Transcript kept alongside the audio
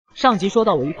上集说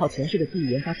到我依靠前世的记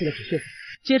忆研发出了止血粉，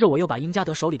接着我又把英加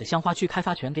德手里的香花区开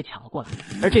发权给抢了过来。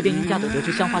而这边英加德得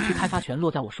知香花区开发权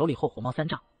落在我手里后，火冒三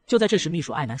丈。就在这时，秘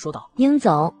书艾南说道：“英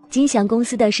总，金祥公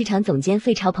司的市场总监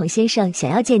费朝鹏先生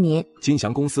想要见您。”金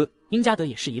祥公司，英加德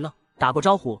也是一愣，打过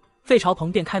招呼，费朝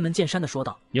鹏便开门见山的说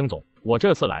道：“英总，我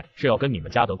这次来是要跟你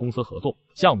们嘉德公司合作，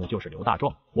项目就是刘大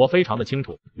壮。我非常的清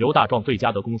楚刘大壮对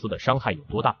嘉德公司的伤害有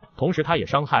多大，同时他也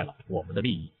伤害了我们的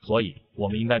利益，所以我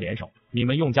们应该联手。你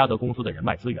们用嘉德公司的人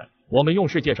脉资源，我们用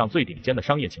世界上最顶尖的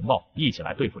商业情报，一起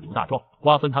来对付刘大壮，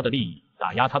瓜分他的利益，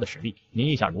打压他的实力。您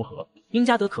意下如何？”英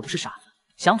加德可不是傻子，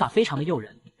想法非常的诱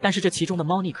人，但是这其中的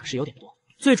猫腻可是有点多。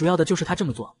最主要的就是他这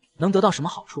么做能得到什么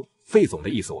好处？费总的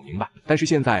意思我明白，但是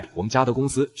现在我们嘉德公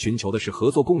司寻求的是合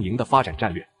作共赢的发展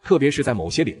战略，特别是在某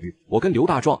些领域，我跟刘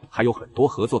大壮还有很多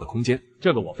合作的空间。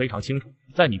这个我非常清楚，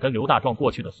在你跟刘大壮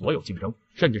过去的所有竞争，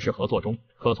甚至是合作中，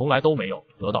可从来都没有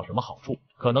得到什么好处。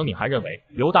可能你还认为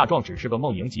刘大壮只是个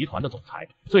梦盈集团的总裁，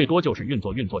最多就是运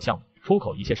作项目，出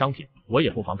口一些商品。我也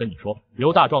不妨跟你说，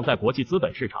刘大壮在国际资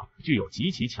本市场具有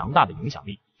极其强大的影响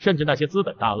力，甚至那些资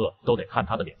本大鳄都得看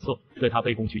他的脸色，对他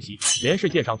卑躬屈膝，连世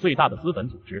界上最大的资本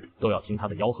组织都要听他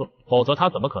的吆喝，否则他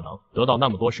怎么可能得到那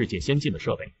么多世界先进的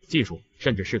设备、技术，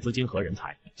甚至是资金和人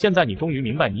才？现在你终于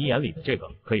明白你眼里的这个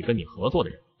可以跟你合作的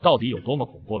人到底有多么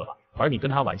恐怖了吧？而你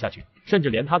跟他玩下去，甚至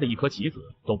连他的一颗棋子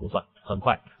都不算，很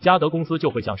快嘉德公司就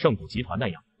会像圣谷集团那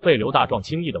样被刘大壮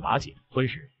轻易的瓦解吞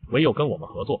噬。唯有跟我们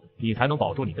合作，你才能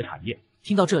保住你的产业。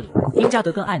听到这里，英加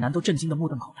德跟艾南都震惊的目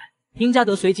瞪口呆。英加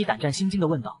德随即胆战心惊的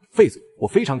问道：“费总，我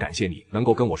非常感谢你能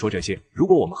够跟我说这些，如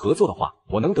果我们合作的话，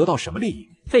我能得到什么利益？”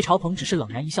费朝鹏只是冷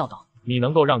然一笑道：“你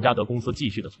能够让嘉德公司继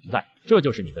续的存在，这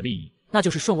就是你的利益。那就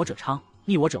是顺我者昌，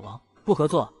逆我者亡，不合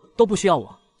作都不需要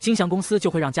我，金祥公司就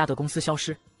会让嘉德公司消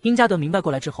失。”英加德明白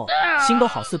过来之后，心都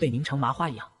好似被拧成麻花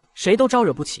一样，谁都招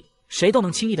惹不起，谁都能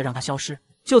轻易的让他消失。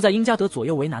就在英加德左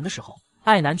右为难的时候，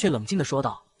艾南却冷静的说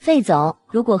道：“费总，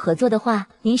如果合作的话，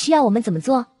您需要我们怎么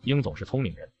做？”英总是聪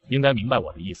明人，应该明白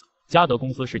我的意思。嘉德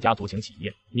公司是家族型企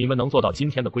业，你们能做到今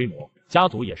天的规模，家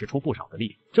族也是出不少的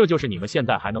力，这就是你们现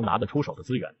在还能拿得出手的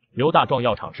资源。刘大壮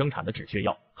药厂生产的止血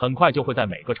药很快就会在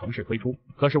每个城市推出，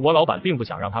可是我老板并不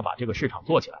想让他把这个市场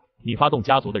做起来。你发动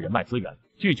家族的人脉资源，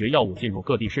拒绝药物进入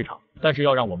各地市场，但是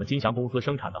要让我们金祥公司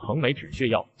生产的恒美止血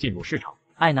药进入市场。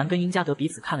艾南跟英加德彼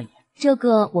此看了一眼，这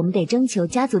个我们得征求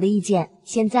家族的意见，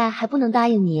现在还不能答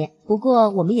应你。不过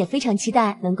我们也非常期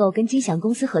待能够跟金祥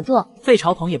公司合作。费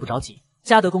朝鹏也不着急，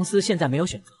嘉德公司现在没有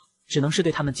选择，只能是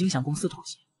对他们金祥公司妥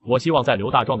协。我希望在刘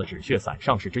大壮的止血散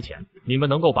上市之前，你们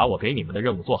能够把我给你们的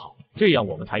任务做好，这样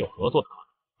我们才有合作的可能。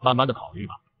慢慢的考虑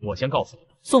吧，我先告诉你。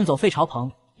送走费朝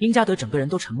鹏，英加德整个人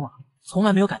都沉默了，从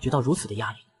来没有感觉到如此的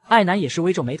压力。艾南也是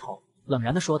微皱眉头，冷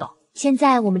然的说道：“现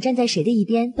在我们站在谁的一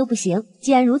边都不行，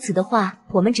既然如此的话，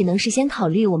我们只能是先考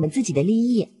虑我们自己的利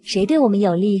益，谁对我们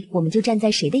有利，我们就站在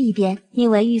谁的一边。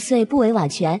宁为玉碎不为瓦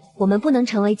全，我们不能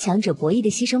成为强者博弈的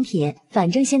牺牲品，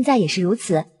反正现在也是如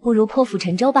此，不如破釜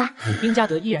沉舟吧。”英加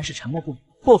德依然是沉默不语。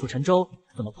破釜沉舟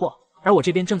怎么破？而我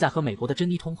这边正在和美国的珍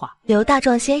妮通话。刘大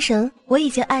壮先生，我已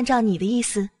经按照你的意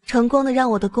思，成功的让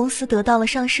我的公司得到了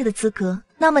上市的资格。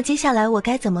那么接下来我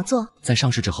该怎么做？在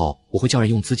上市之后，我会叫人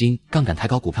用资金杠杆抬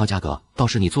高股票价格，到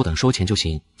时你坐等收钱就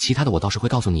行，其他的我倒是会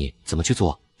告诉你怎么去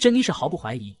做。珍妮是毫不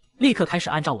怀疑，立刻开始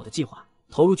按照我的计划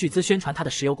投入巨资宣传她的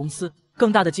石油公司，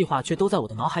更大的计划却都在我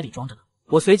的脑海里装着呢。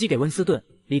我随即给温斯顿、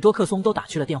里多克松都打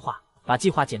去了电话，把计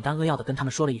划简单扼要的跟他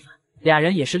们说了一番。俩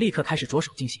人也是立刻开始着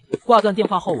手进行。挂断电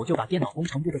话后，我就把电脑工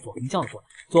程部的左恒叫了过来。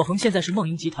左恒现在是梦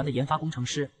盈集团的研发工程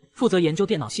师，负责研究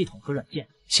电脑系统和软件。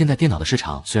现在电脑的市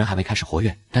场虽然还没开始活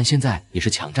跃，但现在也是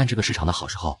抢占这个市场的好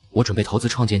时候。我准备投资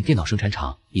创建电脑生产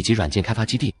厂以及软件开发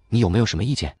基地，你有没有什么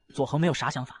意见？左恒没有啥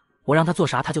想法，我让他做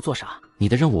啥他就做啥。你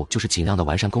的任务就是尽量的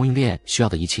完善供应链需要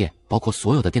的一切，包括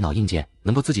所有的电脑硬件，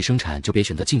能够自己生产就别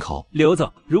选择进口。刘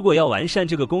总，如果要完善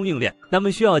这个供应链，那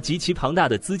么需要极其庞大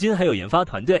的资金，还有研发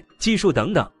团队、技术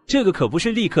等等，这个可不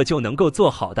是立刻就能够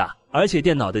做好的。而且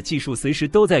电脑的技术随时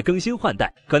都在更新换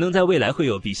代，可能在未来会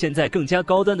有比现在更加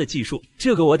高端的技术，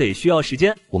这个我得需要时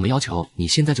间。我们要求你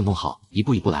现在就弄好，一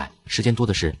步一步来，时间多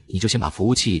的是，你就先把服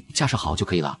务器架设好就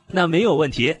可以了。那没有问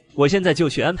题，我现在就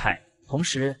去安排。同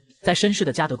时，在绅士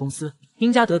的嘉德公司，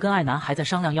英加德跟艾南还在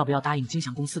商量要不要答应金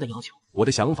祥公司的要求。我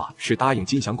的想法是答应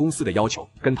金祥公司的要求，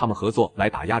跟他们合作来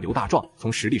打压刘大壮。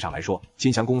从实力上来说，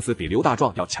金祥公司比刘大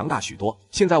壮要强大许多。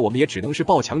现在我们也只能是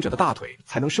抱强者的大腿，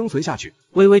才能生存下去。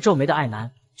微微皱眉的艾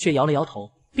南却摇了摇头，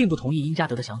并不同意殷家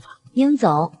德的想法。殷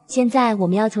总，现在我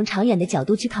们要从长远的角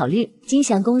度去考虑。金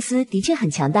祥公司的确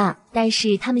很强大，但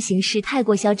是他们行事太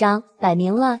过嚣张，摆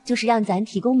明了就是让咱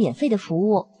提供免费的服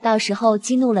务，到时候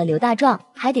激怒了刘大壮，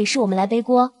还得是我们来背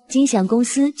锅。金祥公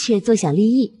司却坐享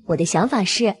利益。我的想法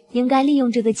是，应该利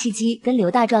用这个契机跟刘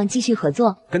大壮继续合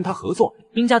作。跟他合作？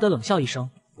殷家德冷笑一声，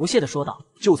不屑地说道：“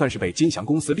就算是被金祥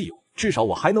公司利用，至少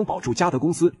我还能保住嘉德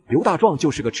公司。刘大壮就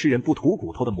是个吃人不吐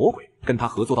骨头的魔鬼，跟他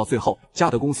合作到最后，嘉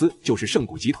德公司就是盛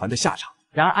谷集团的下场。”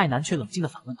然而艾南却冷静地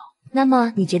反问道：“那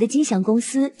么你觉得金祥公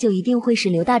司就一定会是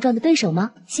刘大壮的对手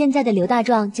吗？现在的刘大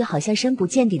壮就好像深不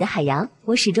见底的海洋，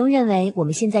我始终认为我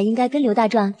们现在应该跟刘大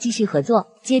壮继续合作，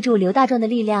借助刘大壮的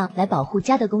力量来保护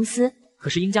嘉德公司。”可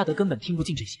是殷家德根本听不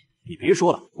进这些。你别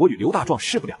说了，我与刘大壮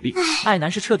势不两立。艾南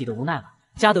是彻底的无奈了，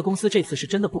嘉德公司这次是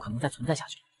真的不可能再存在下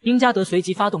去。殷家德随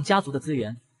即发动家族的资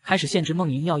源，开始限制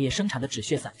梦莹药业生产的止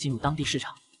血散进入当地市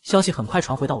场。消息很快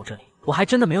传回到我这里，我还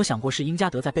真的没有想过是殷家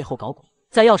德在背后搞鬼。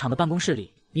在药厂的办公室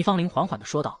里，倪芳玲缓缓地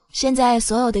说道：“现在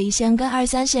所有的1线跟2、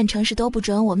3线城市都不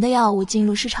准我们的药物进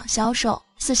入市场销售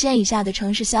，4线以下的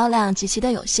城市销量极其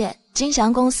的有限。金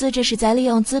祥公司这是在利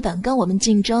用资本跟我们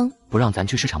竞争，不让咱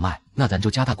去市场卖，那咱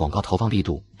就加大广告投放力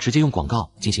度，直接用广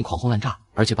告进行狂轰滥炸，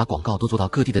而且把广告都做到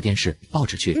各地的电视、报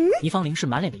纸去。”倪芳玲是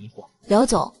满脸的疑惑：“刘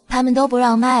总，他们都不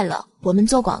让卖了，我们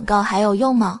做广告还有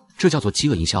用吗？”这叫做饥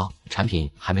饿营销，产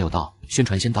品还没有到，宣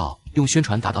传先到，用宣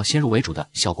传达到先入为主的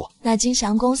效果。那金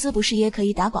祥公司不是也可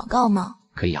以打广告吗？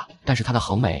可以啊，但是它的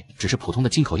恒美只是普通的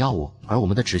进口药物，而我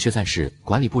们的止血散是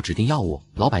管理部指定药物，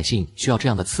老百姓需要这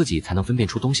样的刺激才能分辨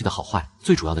出东西的好坏。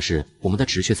最主要的是，我们的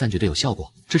止血散绝对有效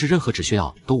果，这是任何止血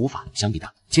药都无法相比的。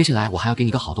接下来我还要给你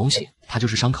个好东西，它就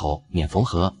是伤口免缝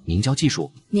合凝胶技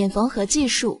术。免缝合技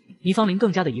术？倪芳玲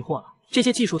更加的疑惑了，这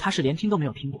些技术她是连听都没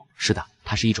有听过。是的，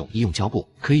它是一种医用胶布，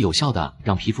可以有效的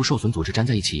让皮肤受损组织粘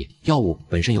在一起。药物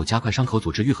本身有加快伤口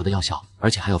组织愈合的药效，而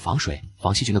且还有防水、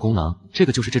防细菌的功能。这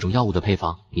个就是这种药物的配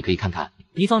方，你可以看看。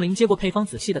倪芳玲接过配方，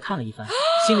仔细的看了一番，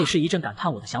心里是一阵感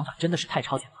叹，我的想法真的是太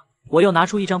超前了。我又拿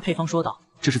出一张配方说道：“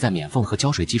这是在免缝和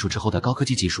胶水技术之后的高科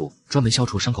技技术，专门消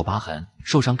除伤口疤痕。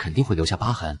受伤肯定会留下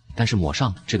疤痕，但是抹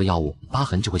上这个药物，疤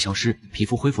痕就会消失，皮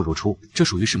肤恢复如初。这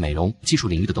属于是美容技术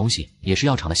领域的东西，也是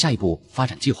药厂的下一步发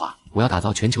展计划。我要打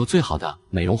造全球最好的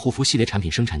美容护肤系列产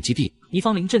品生产基地。”倪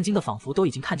芳玲震惊的仿佛都已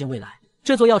经看见未来，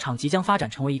这座药厂即将发展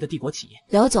成为一个帝国企业。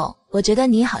刘总，我觉得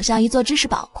你好像一座知识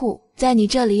宝库，在你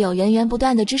这里有源源不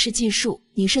断的知识技术，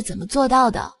你是怎么做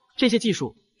到的？这些技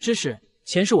术、知识、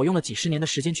钱是我用了几十年的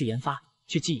时间去研发、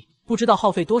去记忆，不知道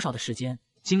耗费多少的时间、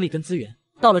精力跟资源。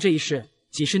到了这一世，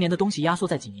几十年的东西压缩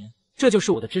在几年，这就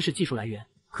是我的知识技术来源。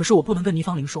可是我不能跟倪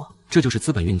芳玲说，这就是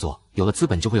资本运作，有了资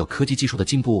本就会有科技技术的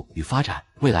进步与发展，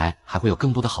未来还会有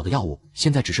更多的好的药物，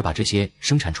现在只是把这些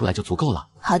生产出来就足够了。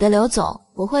好的，刘总，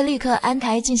我会立刻安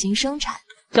排进行生产。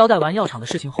交代完药厂的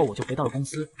事情后，我就回到了公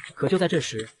司。可就在这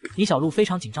时，倪小璐非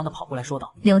常紧张地跑过来说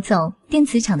道：“刘总，电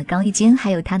子厂的高一坚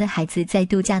还有他的孩子在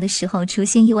度假的时候出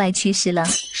现意外去世了。”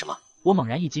什么？我猛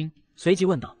然一惊，随即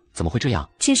问道：“怎么会这样？”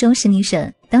据说是溺水，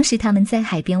当时他们在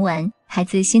海边玩，孩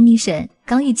子先溺水，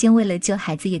高一坚为了救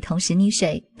孩子也同时溺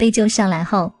水，被救上来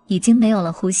后已经没有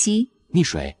了呼吸。溺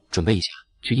水，准备一下，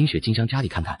去殷雪静香家里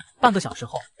看看。半个小时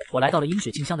后，我来到了殷雪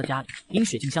静香的家里，殷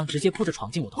雪静香直接扑着闯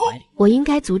进我的怀里。我应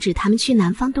该阻止他们去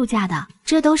南方度假的，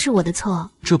这都是我的错。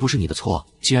这不是你的错，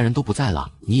既然人都不在了，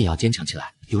你也要坚强起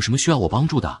来。有什么需要我帮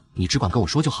助的，你只管跟我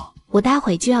说就好。我待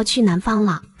会就要去南方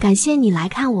了，感谢你来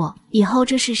看我，以后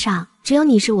这世上只有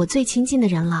你是我最亲近的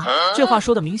人了。这话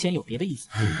说的明显有别的意思，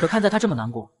可看在他这么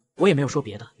难过，我也没有说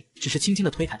别的，只是轻轻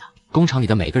的推开他。工厂里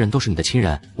的每个人都是你的亲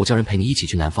人，我叫人陪你一起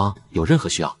去南方，有任何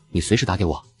需要你随时打给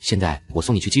我。现在我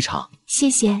送你去机场。谢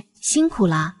谢，辛苦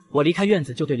了。我离开院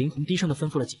子就对林红低声的吩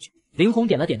咐了几句，林红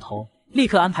点了点头，立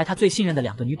刻安排她最信任的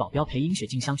2个女保镖陪殷雪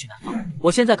静香去南方。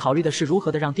我现在考虑的是如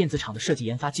何的让电子厂的设计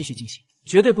研发继续进行，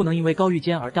绝对不能因为高玉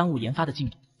坚而耽误研发的进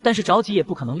度，但是着急也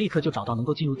不可能立刻就找到能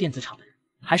够进入电子厂的人，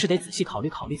还是得仔细考虑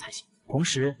考虑才行。同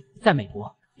时在美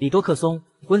国，里多克松、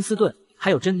温斯顿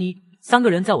还有珍妮3个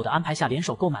人在我的安排下联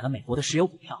手购买了美国的石油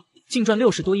股票，净赚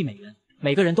60多亿美元，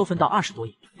每个人都分到20多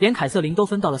亿，连凯瑟琳都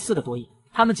分到了4个多亿。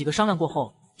他们几个商量过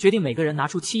后，决定每个人拿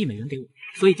出7亿美元给我，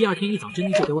所以第二天一早，珍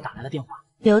妮就给我打来了电话。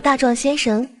刘大壮先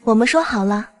生，我们说好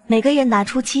了，每个人拿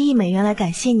出7亿美元来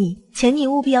感谢你，请你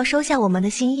务必要收下我们的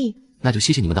心意。那就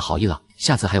谢谢你们的好意了，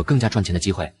下次还有更加赚钱的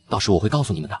机会，到时我会告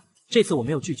诉你们的。这次我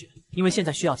没有拒绝，因为现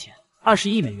在需要钱，20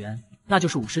亿美元，那就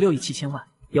是56亿7千万。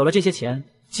有了这些钱，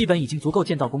基本已经足够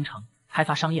建造工程、开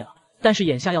发商业了。但是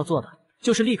眼下要做的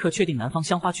就是立刻确定南方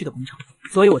香花区的工程，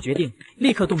所以我决定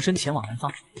立刻动身前往南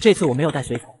方。这次我没有带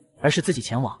随从，而是自己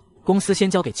前往。公司先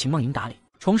交给秦梦莹打理。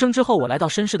重生之后，我来到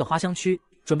绅士的花香区，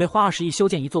准备花20亿修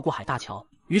建一座过海大桥。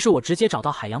于是我直接找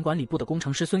到海洋管理部的工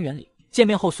程师孙元礼。见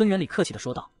面后，孙元礼客气地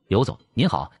说道：“刘总，您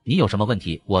好，您有什么问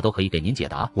题，我都可以给您解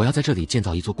答。我要在这里建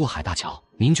造一座过海大桥，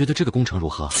您觉得这个工程如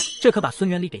何？”这可把孙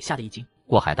元礼给吓得一惊。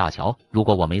过海大桥，如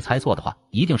果我没猜错的话，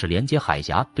一定是连接海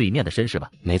峡对面的绅士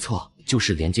吧？没错，就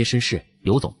是连接绅士。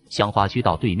刘总，香花区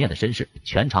到对面的绅士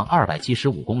全长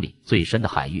275公里，最深的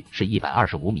海域是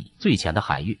125米，最浅的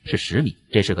海域是10米。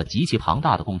这是个极其庞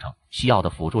大的工程，需要的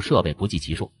辅助设备不计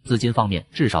其数，资金方面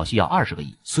至少需要20个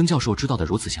亿。孙教授知道的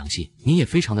如此详细，您也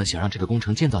非常的想让这个工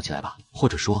程建造起来吧？或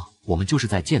者说，我们就是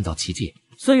在建造奇迹。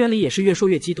孙元礼也是越说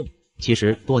越激动。其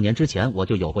实多年之前我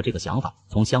就有过这个想法，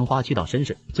从香花区到绅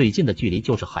士最近的距离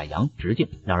就是海洋直径，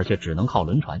然而却只能靠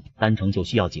轮船，单程就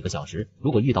需要几个小时。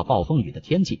如果遇到暴风雨的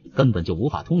天气，根本就无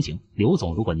法通行。刘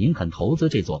总，如果您肯投资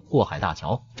这座过海大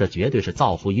桥，这绝对是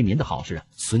造福于民的好事啊！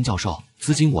孙教授，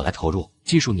资金我来投入，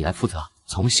技术你来负责。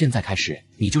从现在开始，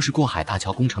你就是过海大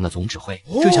桥工程的总指挥。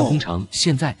这项工程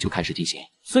现在就开始进行。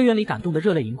孙元礼感动得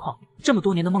热泪盈眶，这么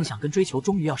多年的梦想跟追求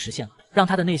终于要实现了，让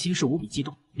他的内心是无比激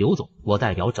动。刘总，我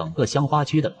代表整个香花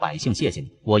区的百姓谢谢你，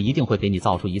我一定会给你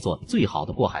造出一座最好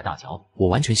的过海大桥。我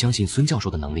完全相信孙教授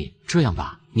的能力。这样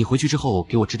吧，你回去之后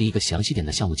给我制定一个详细点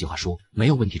的项目计划书，没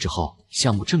有问题之后，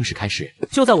项目正式开始。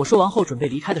就在我说完后准备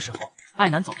离开的时候，爱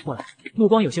南走了过来，目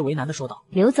光有些为难地说道：“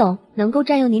刘总，能够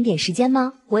占用您点时间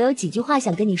吗？我有几句话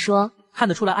想跟你说。”看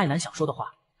得出来，爱南想说的话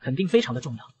肯定非常的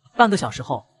重要。半个小时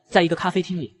后，在一个咖啡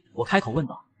厅里，我开口问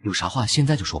道：“有啥话现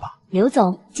在就说吧。”刘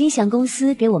总，金祥公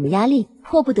司给我们压力，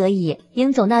迫不得已，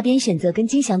英总那边选择跟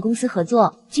金祥公司合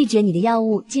作，拒绝你的药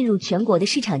物进入全国的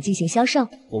市场进行销售。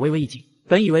我微微一惊，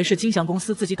本以为是金祥公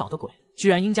司自己捣的鬼，居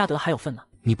然英嘉德还有份呢。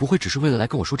你不会只是为了来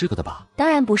跟我说这个的吧？当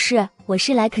然不是，我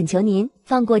是来恳求您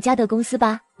放过嘉德公司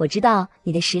吧。我知道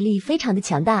你的实力非常的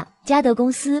强大，嘉德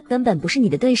公司根本不是你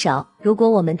的对手。如果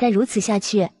我们再如此下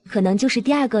去，可能就是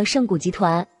第二个盛谷集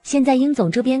团。现在英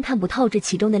总这边看不透这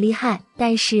其中的厉害，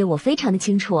但是我非常的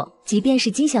清楚，即便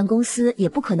是金祥公司也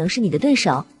不可能是你的对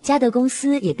手，嘉德公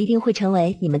司也必定会成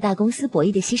为你们大公司博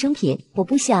弈的牺牲品。我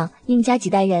不想英家几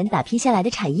代人打拼下来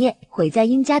的产业毁在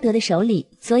英嘉德的手里，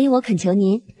所以我恳求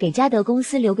您给嘉德公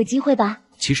司留个机会吧。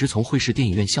其实从汇市电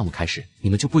影院项目开始，你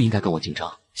们就不应该跟我竞争。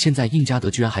现在英嘉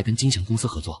德居然还跟金祥公司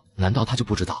合作，难道他就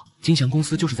不知道金祥公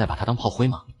司就是在把他当炮灰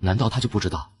吗？难道他就不知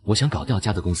道我想搞掉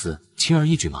嘉德公司轻而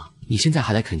易举吗？你现在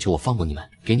还来恳求我放过你们，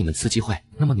给你们次机会，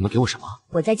那么你们给我什么？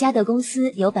我在嘉德公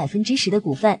司有10%的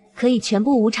股份，可以全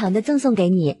部无偿的赠送给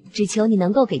你，只求你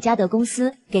能够给嘉德公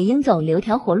司，给英总留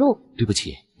条活路。对不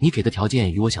起，你给的条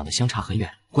件与我想的相差很远，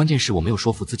关键是我没有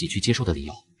说服自己去接受的理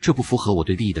由，这不符合我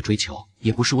对利益的追求，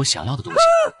也不是我想要的东西。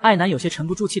爱南有些沉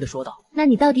不住气地说道：“那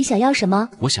你到底想要什么？”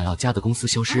我想要嘉德公司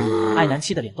消失。爱南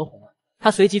气得脸都红了，他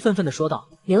随即愤愤地说道：“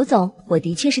刘总，我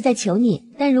的确是在求你，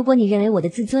但如果你认为我的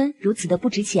自尊如此的不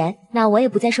值钱，那我也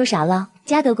不再说啥了。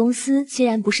嘉德公司虽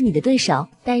然不是你的对手，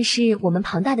但是我们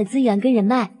庞大的资源跟人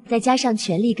脉，再加上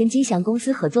全力跟金祥公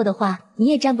司合作的话，你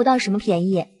也占不到什么便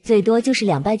宜，最多就是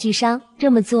两败俱伤。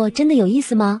这么做真的有意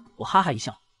思吗？”我哈哈一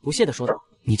笑，不屑地说道：“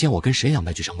你见我跟谁两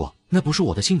败俱伤过？那不是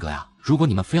我的性格呀。如果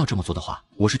你们非要这么做的话，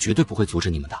我是绝对不会阻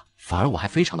止你们的，反而我还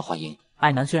非常的欢迎。”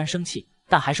爱南虽然生气，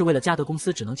但还是为了嘉德公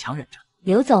司只能强忍着。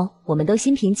刘总，我们都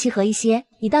心平气和一些，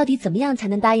你到底怎么样才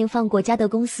能答应放过嘉德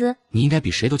公司？你应该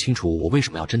比谁都清楚我为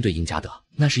什么要针对英嘉德，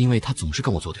那是因为他总是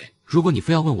跟我作对。如果你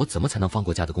非要问我怎么才能放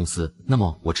过嘉德公司，那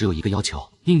么我只有一个要求，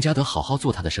英嘉德好好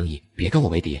做他的生意，别跟我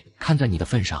为敌。看在你的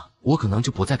份上，我可能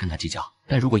就不再跟他计较，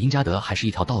但如果英嘉德还是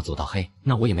一条道走到黑，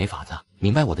那我也没法子，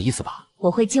明白我的意思吧？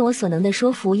我会尽我所能的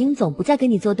说服英总不再跟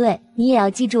你作对，你也要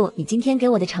记住你今天给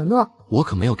我的承诺。我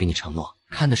可没有给你承诺，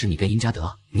看的是你跟英嘉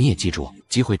德，你也记住，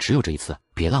机会只有这一次，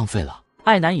别浪费了。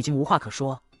爱南已经无话可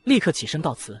说，立刻起身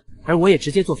告辞，而我也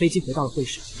直接坐飞机回到了会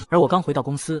市。而我刚回到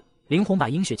公司，林红把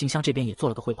英雪静香这边也做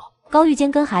了个汇报。高玉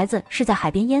坚跟孩子是在海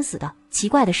边淹死的，奇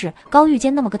怪的是，高玉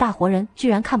坚那么个大活人，居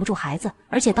然看不住孩子，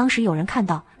而且当时有人看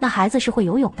到那孩子是会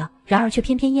游泳的，然而却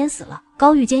偏偏淹死了。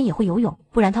高玉坚也会游泳，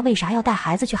不然他为啥要带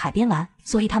孩子去海边玩？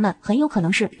所以他们很有可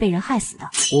能是被人害死的。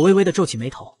我微微的皱起眉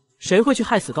头，谁会去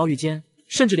害死高玉坚？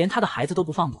甚至连他的孩子都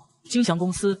不放过？金祥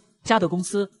公司、嘉德公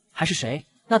司，还是谁？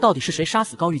那到底是谁杀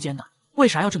死高玉坚的？为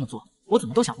啥要这么做？我怎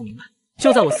么都想不明白。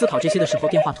就在我思考这些的时候，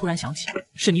电话突然响起，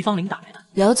是倪芳玲打来的。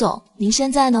刘总，您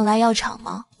现在能来药厂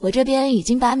吗？我这边已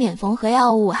经把免缝合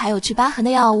药物还有去疤痕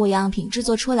的药物样品制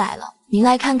作出来了，您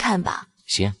来看看吧。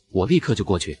行，我立刻就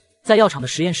过去。在药厂的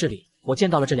实验室里，我见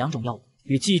到了这两种药物，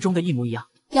与记忆中的一模一样。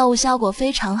药物效果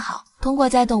非常好，通过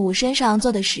在动物身上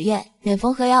做的实验，免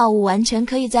缝合药物完全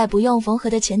可以在不用缝合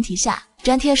的前提下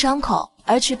粘贴伤口，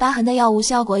而去疤痕的药物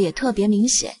效果也特别明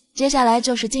显。接下来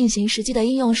就是进行实际的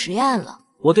应用实验了。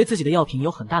我对自己的药品有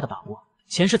很大的把握，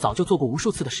前世早就做过无数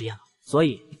次的实验了，所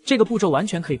以这个步骤完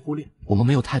全可以忽略。我们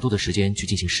没有太多的时间去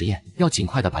进行实验，要尽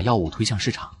快的把药物推向市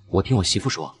场。我听我媳妇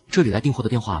说，这里来订货的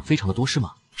电话非常的多，是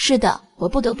吗？是的，我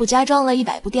不得不加装了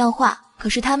100部电话，可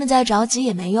是他们再着急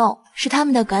也没用，是他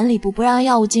们的管理部不让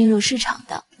药物进入市场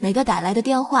的。每个打来的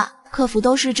电话，客服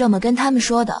都是这么跟他们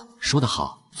说的。说得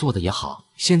好，做得也好，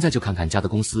现在就看看嘉德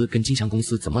公司跟金祥公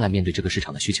司怎么来面对这个市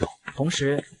场的需求。同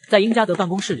时，在英嘉德办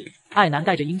公室里，艾南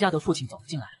带着英嘉德父亲走了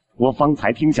进来。我方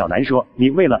才听小南说，你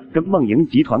为了跟梦莹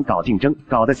集团搞竞争，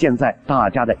搞得现在大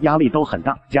家的压力都很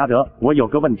大。嘉德，我有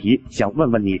个问题想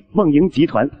问问你，梦莹集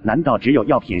团难道只有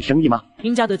药品生意吗？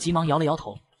英嘉德急忙摇了摇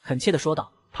头，恳切地说道。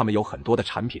他们有很多的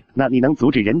产品，那你能阻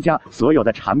止人家所有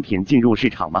的产品进入市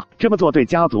场吗？这么做对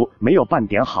家族没有半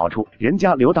点好处。人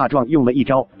家刘大壮用了一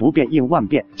招不变应万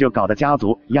变，就搞得家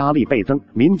族压力倍增。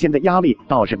民间的压力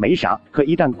倒是没啥，可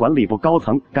一旦管理部高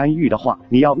层干预的话，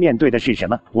你要面对的是什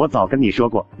么？我早跟你说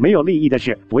过，没有利益的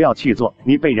事不要去做。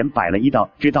你被人摆了一道，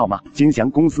知道吗？金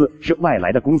祥公司是外来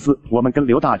的公司，我们跟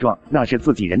刘大壮那是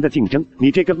自己人的竞争，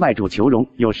你这跟卖主求荣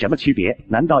有什么区别？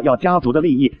难道要家族的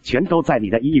利益全都在你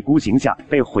的一意孤行下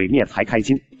被毁灭才开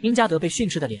心？英嘉德被训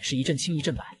斥的脸是一阵青一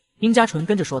阵白。殷家纯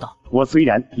跟着说道：“我虽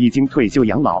然已经退休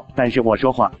养老，但是我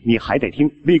说话你还得听，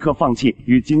立刻放弃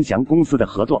与金祥公司的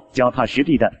合作，脚踏实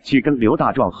地的去跟刘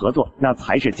大壮合作，那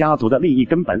才是家族的利益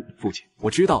根本。”父亲，我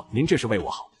知道您这是为我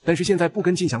好，但是现在不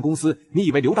跟金祥公司，你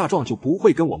以为刘大壮就不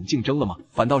会跟我们竞争了吗？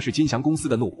反倒是金祥公司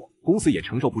的怒火，公司也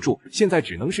承受不住，现在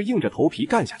只能是硬着头皮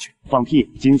干下去。放屁！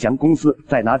金祥公司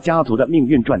在拿家族的命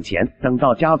运赚钱，等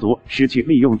到家族失去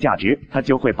利用价值，他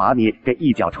就会把你给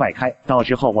一脚踹开，到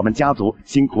时候我们家族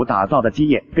辛苦打造的基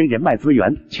业跟人脉资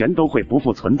源全都会不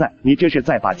复存在。你这是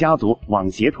在把家族往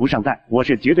邪途上带，我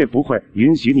是绝对不会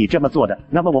允许你这么做的。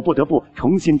那么我不得不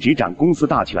重新执掌公司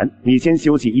大权，你先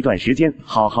休息一段时间，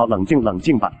好好冷静冷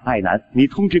静吧。爱南，你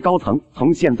通知高层，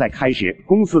从现在开始，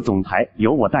公司总台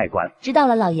由我代管。知道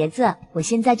了，老爷子，我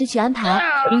现在就去安排。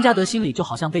殷家德心里就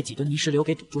好像被几吨泥石流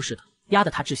给堵住似的，压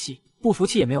得他窒息。不服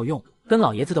气也没有用，跟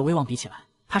老爷子的威望比起来，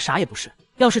他啥也不是。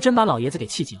要是真把老爷子给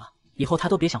气紧了，以后他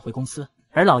都别想回公司。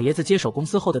而老爷子接手公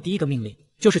司后的第一个命令，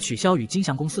就是取消与金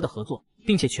祥公司的合作，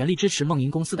并且全力支持梦银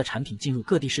公司的产品进入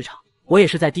各地市场。我也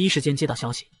是在第一时间接到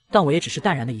消息，但我也只是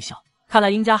淡然的一笑。看来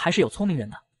殷家还是有聪明人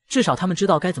的，至少他们知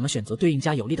道该怎么选择对应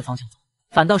家有利的方向走。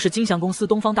反倒是金祥公司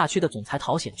东方大区的总裁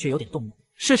陶显却有点动怒。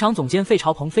市场总监费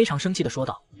朝鹏非常生气地说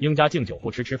道：“殷家敬酒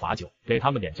不吃吃罚酒，给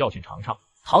他们点教训尝尝。”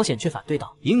陶显却反对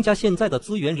道：“殷家现在的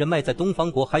资源人脉在东方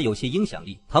国还有些影响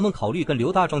力，他们考虑跟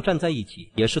刘大壮站在一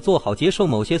起，也是做好接受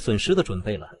某些损失的准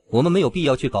备了。我们没有必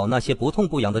要去搞那些不痛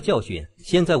不痒的教训。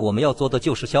现在我们要做的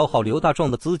就是消耗刘大壮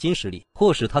的资金实力，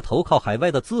迫使他投靠海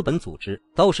外的资本组织，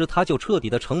到时他就彻底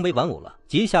的成为玩偶了。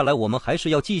接下来我们还是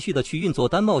要继续的去运作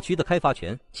丹茂区的开发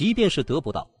权，即便是得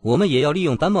不到，我们也要利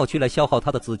用丹茂区来消耗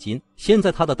他的资金。现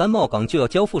在他的丹茂港就要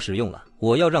交付使用了，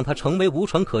我要让它成为无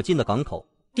船可进的港口。”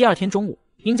第二天中午，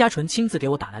殷家纯亲自给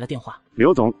我打来了电话。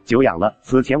刘总，久仰了。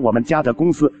此前我们家的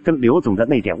公司跟刘总的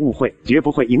那点误会，绝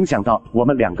不会影响到我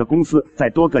们两个公司在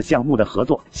多个项目的合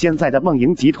作。现在的梦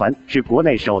银集团是国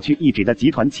内首屈一指的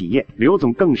集团企业，刘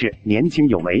总更是年轻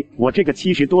有为。我这个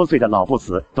70多岁的老不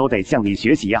死都得向你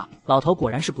学习呀！老头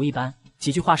果然是不一般，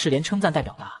几句话是连称赞带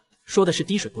表达，说的是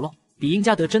滴水不漏。比殷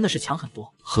家德真的是强很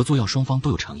多。合作要双方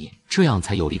都有诚意，这样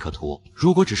才有利可图。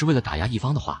如果只是为了打压一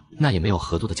方的话，那也没有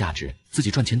合作的价值，自己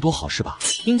赚钱多好是吧？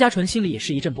殷家纯心里也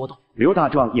是一阵波动。刘大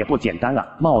壮也不简单啊，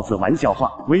貌似玩笑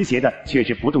话，威胁的却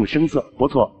是不动声色。不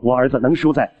错，我儿子能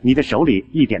输在你的手里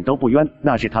一点都不冤，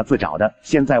那是他自找的。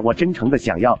现在我真诚的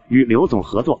想要与刘总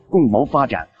合作，共谋发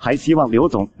展，还希望刘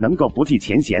总能够不计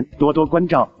前嫌，多多关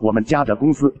照我们家的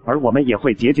公司，而我们也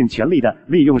会竭尽全力的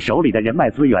利用手里的人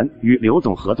脉资源与刘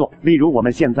总合作。例如我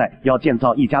们现在要建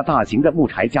造一家大型的木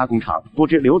柴加工厂，不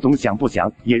知刘总想不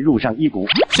想也入上一股？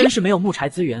真是没有木柴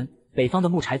资源，北方的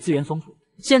木柴资源丰富，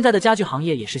现在的家具行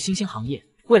业也是新兴行业，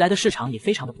未来的市场也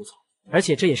非常的不错，而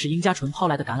且这也是殷家纯抛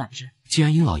来的橄榄枝。既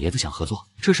然殷老爷子想合作，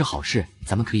这是好事，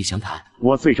咱们可以详谈。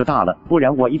我岁数大了，不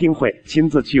然我一定会亲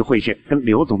自去会试跟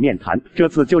刘总面谈，这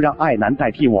次就让爱南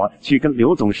代替我去跟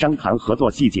刘总商谈合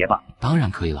作细节吧。当然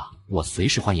可以了，我随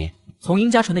时欢迎。从殷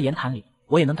家纯的言谈里，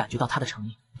我也能感觉到他的诚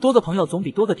意，多个朋友总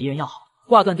比多个敌人要好。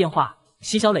挂断电话，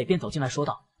奚小磊便走进来说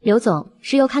道：“刘总，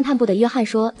石油勘探部的约翰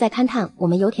说，在勘探我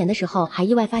们油田的时候，还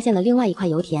意外发现了另外一块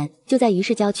油田，就在于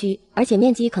市郊区，而且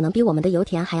面积可能比我们的油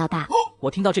田还要大。”我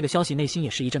听到这个消息，内心也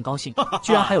是一阵高兴，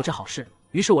居然还有这好事。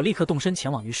于是我立刻动身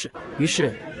前往于市。于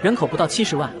是人口不到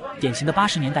70万，典型的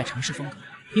80年代城市风格。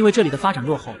因为这里的发展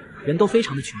落后，人都非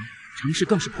常的穷，城市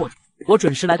更是破旧。我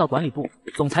准时来到管理部，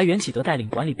总裁袁启德带领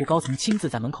管理部高层亲自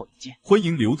在门口迎接。欢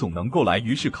迎刘总能够来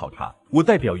于市考察，我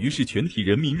代表于市全体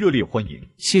人民热烈欢迎。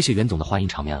谢谢袁总的欢迎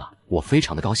场面了，我非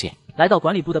常的高兴。来到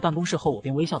管理部的办公室后，我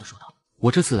便微笑的说道：“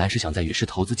我这次来是想在于市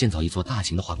投资建造一座大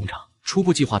型的化工厂，初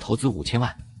步计划投资5000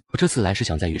万。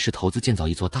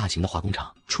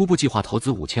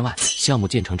项目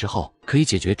建成之后，可以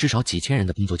解决至少几千人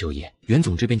的工作就业。袁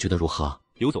总这边觉得如何？”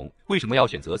刘总，为什么要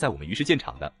选择在我们于市建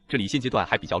厂呢？这里现阶段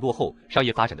还比较落后，商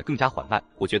业发展的更加缓慢。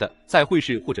我觉得在会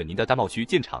市或者您的单贸区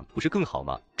建厂不是更好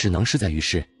吗？只能是在于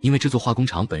市，因为这座化工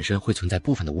厂本身会存在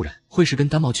部分的污染，会市跟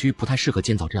单贸区不太适合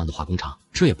建造这样的化工厂，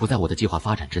这也不在我的计划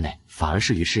发展之内。反而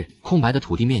是于市，空白的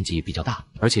土地面积比较大，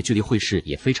而且距离会市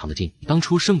也非常的近。当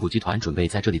初盛谷集团准备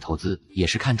在这里投资，也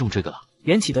是看中这个了。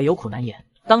袁启德有苦难言，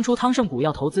当初汤盛谷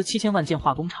要投资7000万建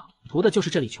化工厂，图的就是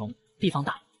这里穷，地方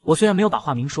大。我虽然没有把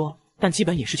话明说，但基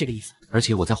本也是这个意思。而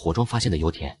且我在火中发现的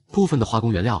油田，部分的化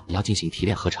工原料也要进行提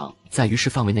炼合成，在于市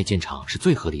范围内建厂是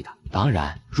最合理的。当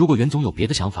然，如果袁总有别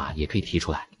的想法，也可以提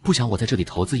出来，不想我在这里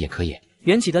投资也可以。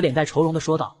袁启德脸带愁容的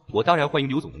说道：“我当然欢迎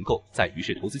刘总能够在于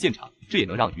市投资建厂，这也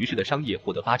能让于市的商业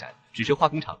获得发展。只是化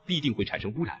工厂必定会产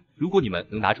生污染，如果你们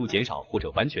能拿出减少或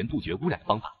者完全杜绝污染的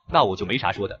方法，那我就没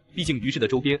啥说的。毕竟于市的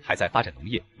周边还在发展农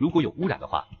业，如果有污染的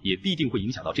话，也必定会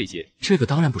影响到这些。这个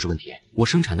当然不是问题，我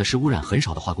生产的是污染很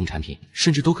少的化工产品，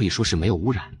甚至都可以说是没有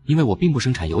污染，因为我并不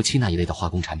生产油漆那一类的化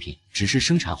工产品，只是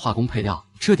生产化工配料，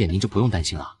这点您就不用担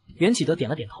心了。”袁启德点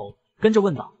了点头，跟着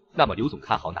问道：“那么刘总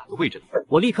看好哪个位置呢？”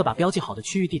我立刻把标记好的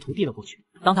区域地图递了过去。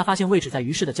当他发现位置在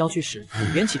于市的郊区时，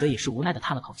袁启德也是无奈的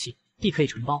叹了口气。地可以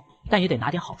承包，但也得拿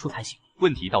点好处才行。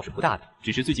问题倒是不大的，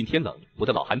只是最近天冷，我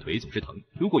的老寒腿总是疼。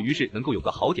如果于市能够有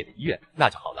个好点的医院，那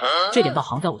就好了。这点倒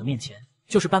行在我的面前，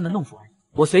就是班门弄斧而已。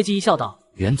我随即一笑道：“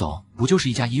袁总，不就是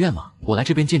一家医院吗？我来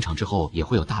这边建厂之后，也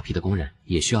会有大批的工人，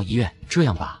也需要医院。这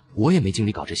样吧，我也没精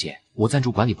力搞这些，我赞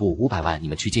助管理部500万，你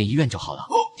们去建医院就好了。”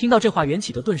听到这话，袁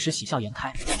启德顿时喜笑颜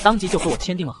开，当即就和我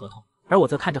签订了合同。而我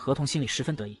则看着合同，心里十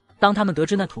分得意。当他们得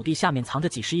知那土地下面藏着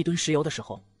几十亿吨石油的时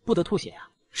候，不得吐血呀！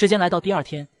时间来到第二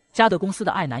天，嘉德公司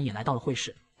的艾楠也来到了会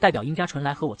市，代表殷家纯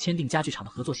来和我签订家具厂的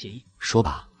合作协议。说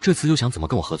吧，这次又想怎么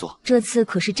跟我合作？这次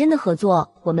可是真的合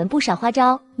作，我们不耍花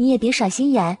招，你也别耍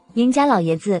心眼。殷家老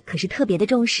爷子可是特别的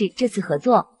重视这次合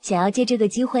作，想要借这个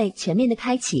机会全面的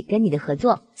开启跟你的合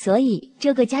作，所以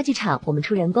这个家具厂我们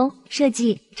出人工、设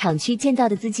计、厂区建造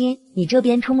的资金，你这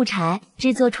边出木材，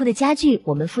制作出的家具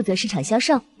我们负责市场销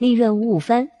售，利润5-5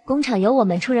分，工厂由我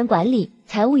们出人管理，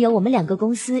财务由我们2个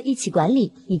公司一起管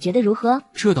理，你觉得如何？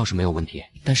这倒是没有问题，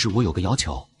但是我有个要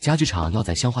求，家具厂要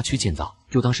在香花区建造，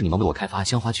就当是你们为我开发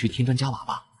香花区添砖加瓦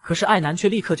吧。可是艾楠却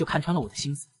立刻就看穿了我的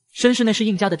心思，绅士那是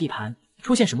殷家的地盘，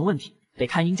出现什么问题得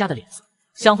看殷家的脸色。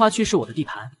香花区是我的地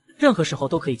盘，任何时候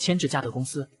都可以牵制嘉德公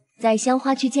司。在香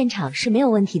花区建厂是没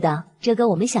有问题的，这个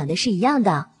我们想的是一样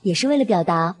的，也是为了表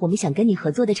达我们想跟你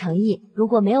合作的诚意。如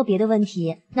果没有别的问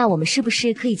题，那我们是不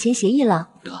是可以签协议了？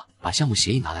得，把项目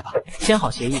协议拿来吧。签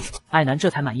好协议，艾楠这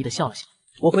才满意的笑了笑。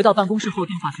我回到办公室后，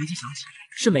电话随即响起，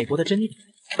是美国的珍妮。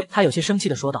他有些生气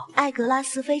的说道：“艾格拉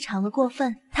斯非常的过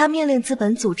分，他命令资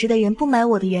本组织的人不买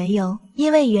我的原油，因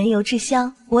为原油滞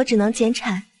销，我只能减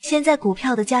产。现在股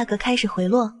票的价格开始回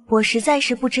落，我实在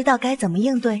是不知道该怎么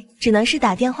应对，只能是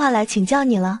打电话来请教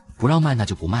你了。不让卖那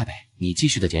就不卖呗，你继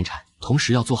续的减产，同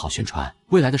时要做好宣传，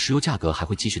未来的石油价格还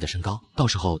会继续的升高，到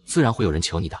时候自然会有人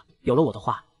求你的。”有了我的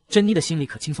话，珍妮的心里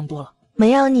可轻松多了。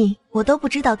没有你，我都不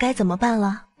知道该怎么办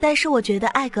了。但是我觉得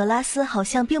艾格拉斯好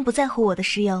像并不在乎我的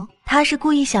石油，他是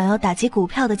故意想要打击股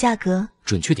票的价格。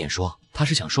准确点说，他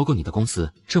是想收购你的公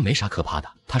司，这没啥可怕的，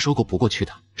他收购不过去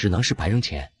的，只能是白扔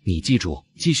钱。你记住，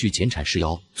继续减产石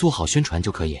油，做好宣传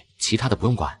就可以，其他的不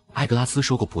用管。艾格拉斯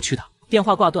收购不去的。电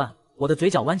话挂断，我的嘴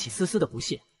角弯起丝丝的不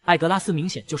屑。艾格拉斯明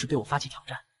显就是对我发起挑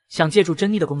战，想借助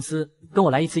珍妮的公司跟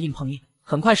我来一次硬碰硬。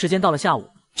很快时间到了下午，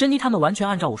珍妮他们完全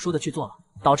按照我说的去做了，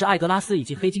导致艾格拉斯以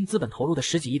及黑金资本投入的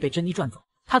10几亿被珍妮赚走。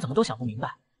他怎么都想不明白，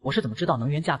我是怎么知道能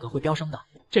源价格会飙升的。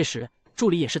这时助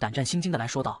理也是胆战心惊的来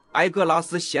说道：“艾格拉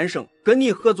斯先生，跟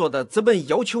你合作的资本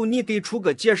要求你给出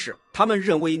个解释，他们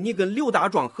认为你跟刘大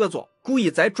壮合作，故意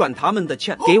在赚他们的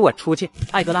钱。给我出去！”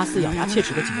艾格拉斯咬牙切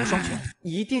齿的紧握双拳，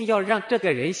一定要让这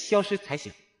个人消失才行。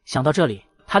想到这里，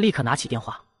他立刻拿起电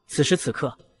话。此时此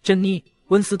刻，珍妮、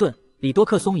温斯顿、里多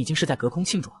克松已经是在隔空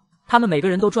庆祝了。他们每个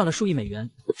人都赚了数亿美元。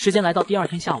时间来到第二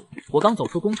天下午，我刚走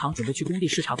出工厂，准备去工地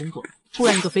视察工作，突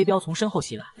然一个飞镖从身后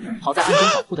袭来，好在暗中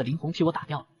保护的林红替我打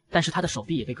掉了，但是他的手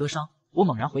臂也被割伤。我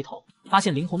猛然回头，发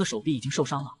现林红的手臂已经受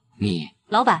伤了。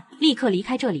老板，立刻离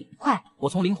开这里，快！我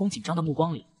从林红紧张的目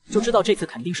光里就知道这次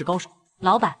肯定是高手。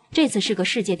老板，这次是个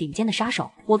世界顶尖的杀手，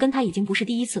我跟他已经不是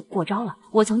第一次过招了。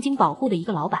我曾经保护的一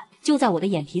个老板，就在我的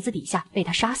眼皮子底下被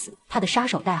他杀死。他的杀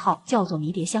手代号叫做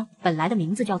迷迭香，本来的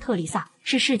名字叫特丽萨，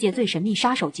是世界最神秘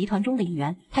杀手集团中的一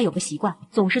员。他有个习惯，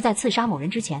总是在刺杀某人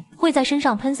之前，会在身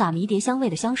上喷洒迷迭香味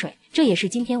的香水，这也是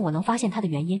今天我能发现他的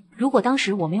原因。如果当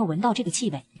时我没有闻到这个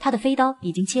气味，他的飞刀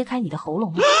已经切开你的喉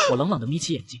咙了。我冷冷地眯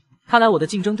起眼睛，看来我的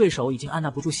竞争对手已经按捺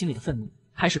不住心里的愤怒，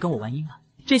开始跟我玩阴了。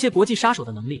这些国际杀手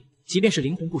的能力，即便是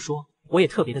林红不说，我也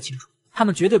特别的清楚，他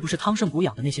们绝对不是汤胜谷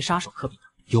养的那些杀手可比的。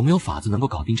有没有法子能够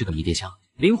搞定这个迷迭香？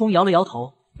林红摇了摇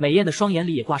头，美艳的双眼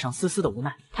里也挂上丝丝的无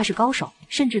奈。他是高手，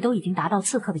甚至都已经达到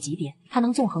刺客的级别。他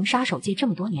能纵横杀手界这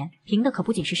么多年，凭的可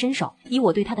不仅是身手。以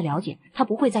我对他的了解，他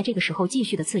不会在这个时候继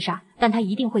续的刺杀，但他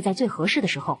一定会在最合适的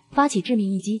时候发起致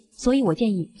命一击。所以我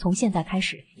建议从现在开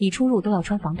始，你出入都要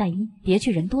穿防弹衣，别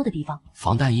去人多的地方。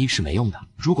防弹衣是没用的，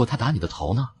如果他打你的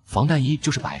头呢？防弹衣就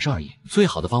是摆设而已。最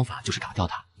好的方法就是打掉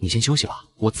他。你先休息吧，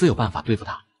我自有办法对付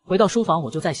他。回到书房，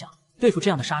我就在想，对付这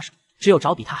样的杀手，只有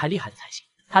找比他还厉害的才行。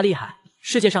他厉害，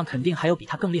世界上肯定还有比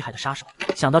他更厉害的杀手。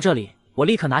想到这里，我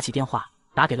立刻拿起电话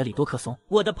打给了李多克松。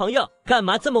我的朋友，干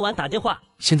嘛这么晚打电话？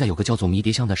现在有个叫做迷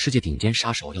迭香的世界顶尖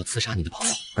杀手要刺杀你的朋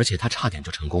友，而且他差点就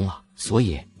成功了，所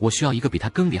以我需要一个比他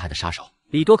更厉害的杀手。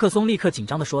李多克松立刻紧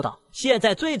张地说道：现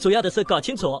在最主要的是搞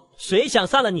清楚谁想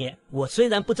杀了你。我虽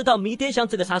然不知道迷迭香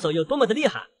这个杀手有多么的厉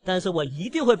害，但是我一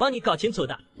定会帮你搞清楚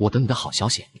的。我等你的好消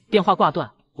息。电话挂断，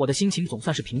我的心情总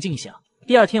算是平静一些了。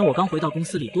第二天我刚回到公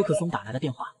司，李多克松打来的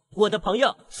电话。我的朋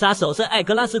友，杀手是艾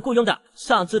格拉斯雇佣的，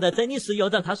上次的珍妮石油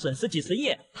让他损失几十亿，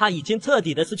他已经彻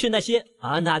底的失去耐心。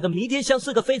而那个迷迭香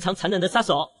是个非常残忍的杀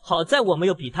手，好在我们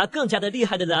有比他更加的厉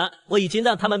害的人，我已经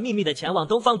让他们秘密的前往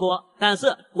东方国。但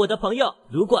是我的朋友，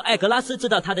如果艾格拉斯知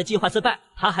道他的计划失败，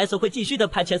他还是会继续的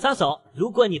派遣杀手。如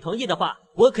果你同意的话，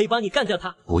我可以帮你干掉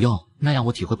他。不用，那样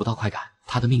我体会不到快感。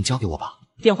他的命交给我吧。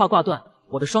电话挂断，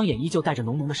我的双眼依旧带着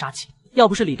浓浓的杀气。要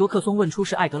不是李多克松问出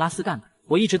是艾格拉斯干的，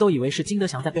我一直都以为是金德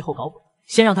祥在背后搞鬼。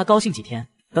先让他高兴几天，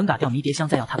等打掉迷迭香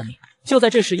再要他的命。就在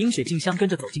这时，樱雪静香跟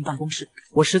着走进办公室。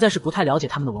我实在是不太了解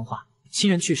他们的文化，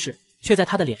亲人去世，却在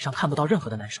他的脸上看不到任何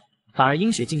的难受，反而樱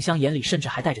雪静香眼里甚至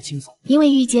还带着轻松。因为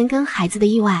遇见跟孩子的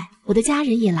意外，我的家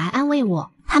人也来安慰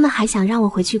我，他们还想让我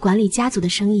回去管理家族的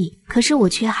生意，可是我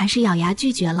却还是咬牙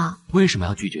拒绝了。为什么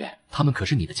要拒绝？他们可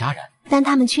是你的家人。但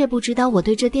他们却不知道我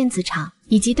对这电子厂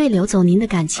以及对刘总您的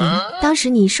感情。当时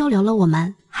你收留了我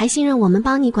们，还信任我们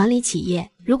帮你管理企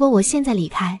业，如果我现在离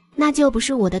开，那就不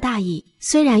是我的大意。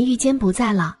虽然玉坚不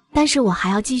在了，但是我还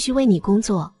要继续为你工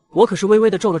作。我可是微微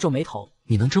的皱了皱眉头。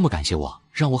你能这么感谢我，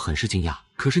让我很是惊讶。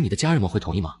可是你的家人们会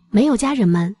同意吗？没有家人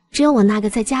们，只有我那个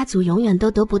在家族永远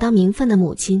都得不到名分的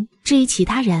母亲。至于其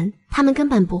他人，他们根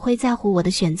本不会在乎我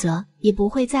的选择，也不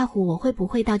会在乎我会不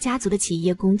会到家族的企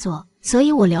业工作。所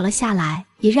以我留了下来，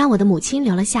也让我的母亲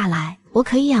留了下来。我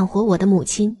可以养活我的母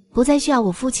亲，不再需要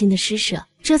我父亲的施舍，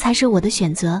这才是我的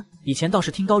选择。以前倒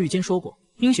是听高玉坚说过，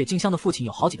樱雪静香的父亲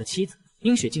有好几个妻子，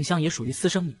樱雪静香也属于私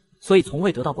生女，所以从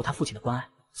未得到过他父亲的关爱。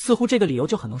似乎这个理由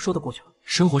就很能说得过去了。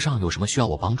生活上有什么需要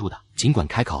我帮助的，尽管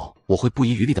开口，我会不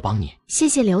遗余力的帮你。谢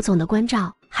谢刘总的关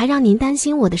照，还让您担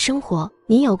心我的生活。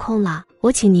您有空了，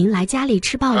我请您来家里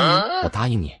吃鲍鱼。我答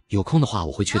应你，有空的话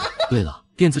我会去的。对了，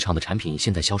电子厂的产品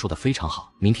现在销售的非常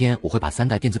好，明天我会把3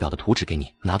代电子表的图纸给你，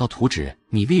拿到图纸，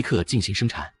你立刻进行生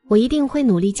产。我一定会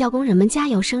努力叫工人们加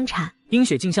油生产。樱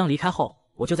雪静香离开后，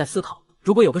我就在思考，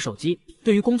如果有个手机，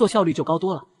对于工作效率就高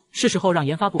多了。是时候让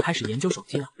研发部开始研究手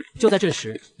机了。就在这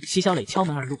时，奚小磊敲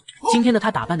门而入。今天的他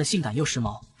打扮的性感又时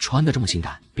髦，穿的这么性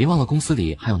感，别忘了公司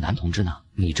里还有男同志呢。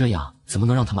你这样怎么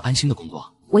能让他们安心的工作？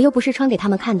我又不是穿给他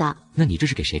们看的。那你这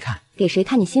是给谁看？给谁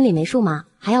看你心里没数吗？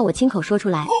还要我亲口说出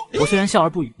来？我虽然笑而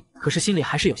不语，可是心里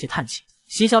还是有些叹气。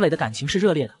奚小磊的感情是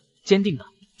热烈的、坚定的，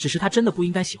只是他真的不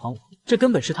应该喜欢我，这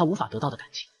根本是他无法得到的感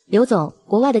情。刘总，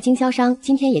国外的经销商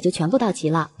今天也就全部到齐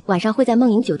了，晚上会在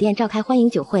梦影酒店召开欢迎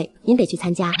酒会，您得去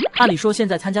参加。按理说现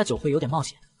在参加酒会有点冒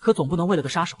险，可总不能为了个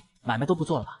杀手买卖都不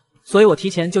做了吧？所以我提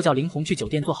前就叫林红去酒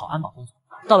店做好安保工作。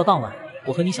到了傍晚，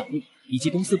我和倪小璐以及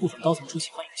公司部分高层出席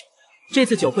欢迎酒会。这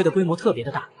次酒会的规模特别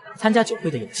的大，参加酒会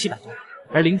的有700多人，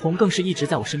而林红更是一直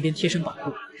在我身边贴身保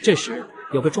护。这时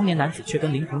有个中年男子却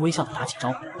跟林红微笑的打起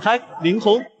招呼。嗨，林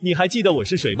红，你还记得我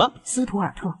是谁吗？斯图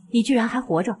尔特，你居然还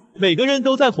活着！每个人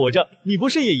都在活着，你不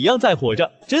是也一样在活着？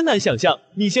真难想象，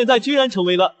你现在居然成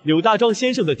为了刘大壮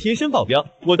先生的贴身保镖。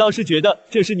我倒是觉得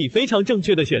这是你非常正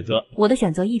确的选择。我的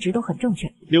选择一直都很正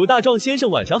确。刘大壮先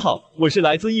生晚上好，我是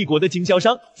来自异国的经销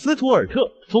商斯图尔特，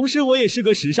同时我也是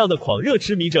个时尚的狂热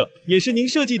痴迷者，也是您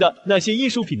设计的那些艺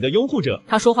术品的拥护者。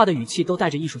他说话的语气都带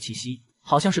着艺术气息，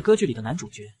好像是歌剧里的男主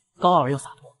角，高傲而又洒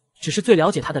脱。只是最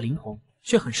了解他的林红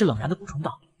却很是冷然地补充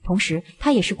道：同时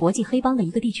他也是国际黑帮的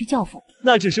一个地区教父。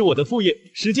那只是我的副业，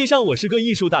实际上我是个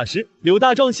艺术大师。刘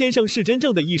大壮先生是真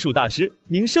正的艺术大师，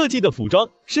您设计的服装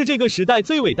是这个时代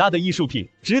最伟大的艺术品，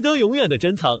值得永远的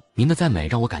珍藏。您的赞美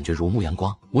让我感觉如沐阳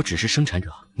光，我只是生产者，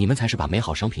你们才是把美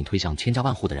好商品推向千家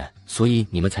万户的人，所以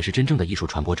你们才是真正的艺术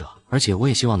传播者。而且我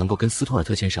也希望能够跟斯图尔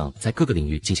特先生在各个领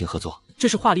域进行合作。这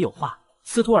是话里有话，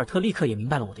斯图尔特立刻也明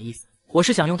白了我的意思。我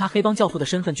是想用他黑帮教父的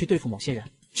身份去对付某些人。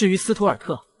至于斯图尔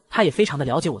特，他也非常的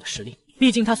了解我的实力，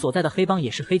毕竟他所在的黑帮也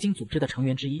是黑金组织的成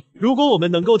员之一。如果我们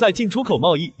能够在进出口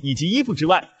贸易以及衣服之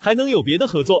外，还能有别的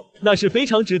合作，那是非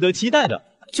常值得期待的。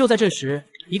就在这时，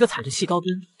一个踩着细高跟、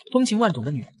风情万种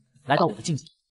的女人来到我的镜子。